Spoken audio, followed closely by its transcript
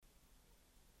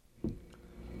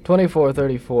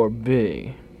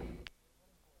2434B.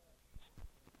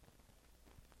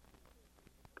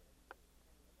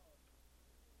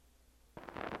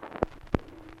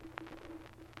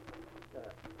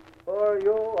 For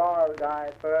you are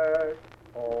Guy first,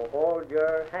 oh hold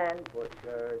your hand,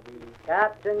 butcher, the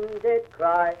captain did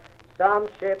cry. Some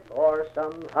ship or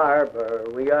some harbor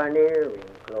we are nearing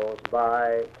close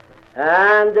by.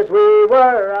 And as we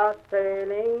were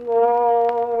sailing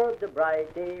o'er the bright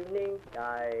evening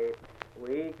sky,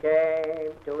 we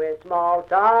came to a small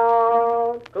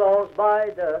town close by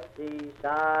the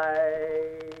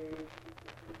seaside.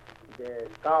 This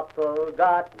couple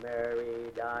got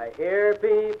married, I hear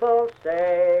people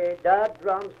say, the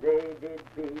drums they did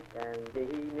beat and the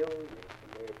music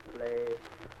did play.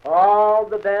 All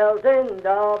the bells in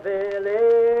the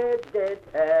village did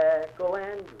echo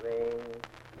and ring,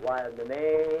 while the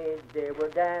maids they were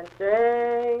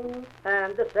dancing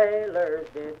and the sailors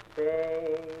did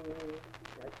sing.